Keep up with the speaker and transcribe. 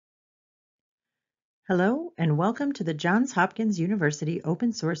Hello, and welcome to the Johns Hopkins University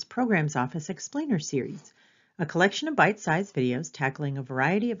Open Source Programs Office Explainer Series, a collection of bite-sized videos tackling a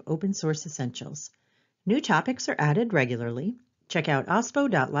variety of open source essentials. New topics are added regularly. Check out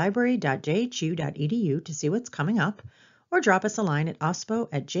ospo.library.jhu.edu to see what's coming up, or drop us a line at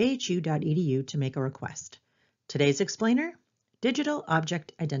ospo@jhu.edu to make a request. Today's explainer, Digital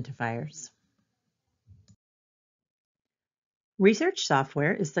Object Identifiers. Research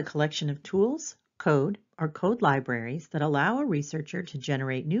software is the collection of tools, code, or code libraries that allow a researcher to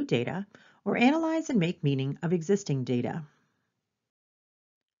generate new data or analyze and make meaning of existing data.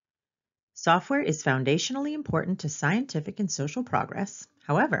 Software is foundationally important to scientific and social progress.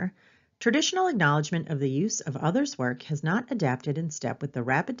 However, traditional acknowledgement of the use of others' work has not adapted in step with the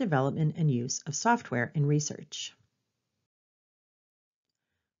rapid development and use of software in research.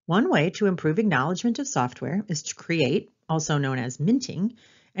 One way to improve acknowledgement of software is to create, also known as minting,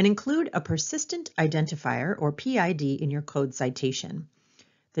 and include a persistent identifier or PID in your code citation.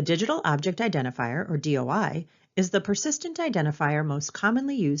 The Digital Object Identifier, or DOI, is the persistent identifier most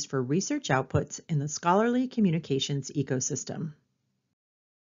commonly used for research outputs in the scholarly communications ecosystem.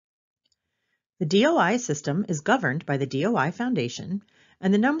 The DOI system is governed by the DOI Foundation,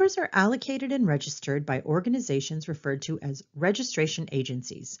 and the numbers are allocated and registered by organizations referred to as registration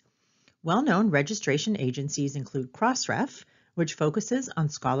agencies. Well-known registration agencies include Crossref, which focuses on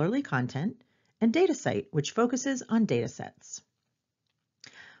scholarly content, and DataCite, which focuses on datasets.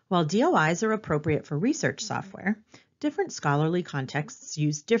 While DOIs are appropriate for research software, different scholarly contexts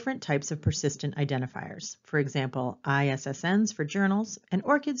use different types of persistent identifiers, for example, ISSNs for journals and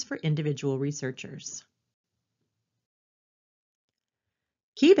ORCIDs for individual researchers.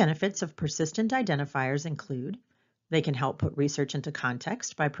 Key benefits of persistent identifiers include they can help put research into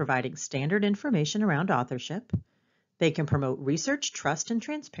context by providing standard information around authorship. They can promote research trust and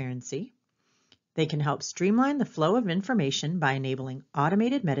transparency. They can help streamline the flow of information by enabling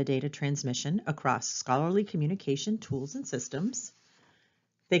automated metadata transmission across scholarly communication tools and systems.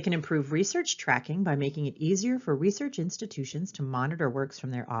 They can improve research tracking by making it easier for research institutions to monitor works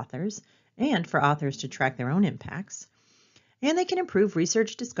from their authors and for authors to track their own impacts. And they can improve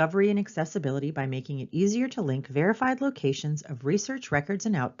research discovery and accessibility by making it easier to link verified locations of research records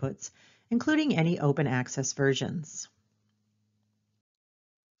and outputs, including any open access versions.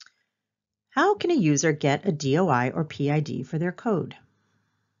 How can a user get a DOI or PID for their code?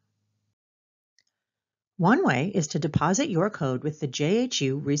 One way is to deposit your code with the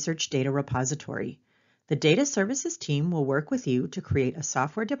JHU Research Data Repository. The Data Services team will work with you to create a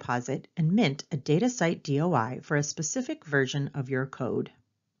software deposit and mint a DataCite DOI for a specific version of your code.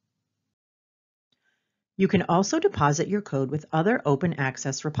 You can also deposit your code with other open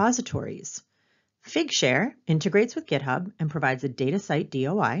access repositories. Figshare integrates with GitHub and provides a DataCite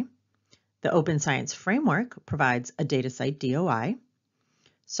DOI. The Open Science Framework provides a DataCite DOI.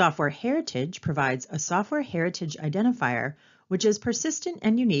 Software Heritage provides a Software Heritage Identifier, which is persistent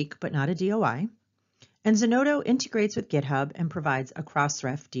and unique but not a DOI. And Zenodo integrates with GitHub and provides a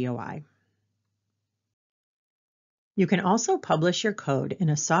Crossref DOI. You can also publish your code in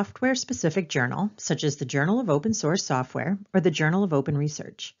a software-specific journal, such as the Journal of Open Source Software or the Journal of Open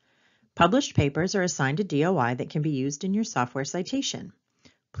Research. Published papers are assigned a DOI that can be used in your software citation.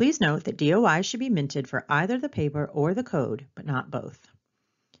 Please note that DOI should be minted for either the paper or the code, but not both.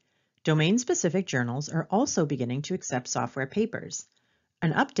 Domain-specific journals are also beginning to accept software papers.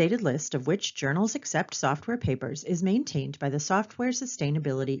 An updated list of which journals accept software papers is maintained by the Software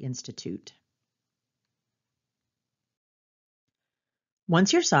Sustainability Institute.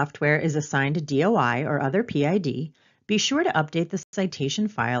 Once your software is assigned a DOI or other PID, be sure to update the citation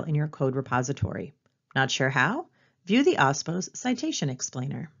file in your code repository. Not sure how? View the OSPO's Citation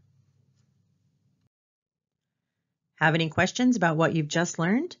Explainer. Have any questions about what you've just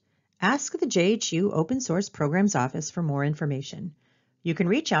learned? Ask the JHU Open Source Programs Office for more information. You can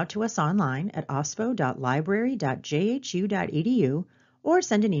reach out to us online at ospo.library.jhu.edu or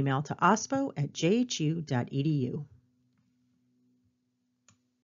send an email to ospo@jhu.edu.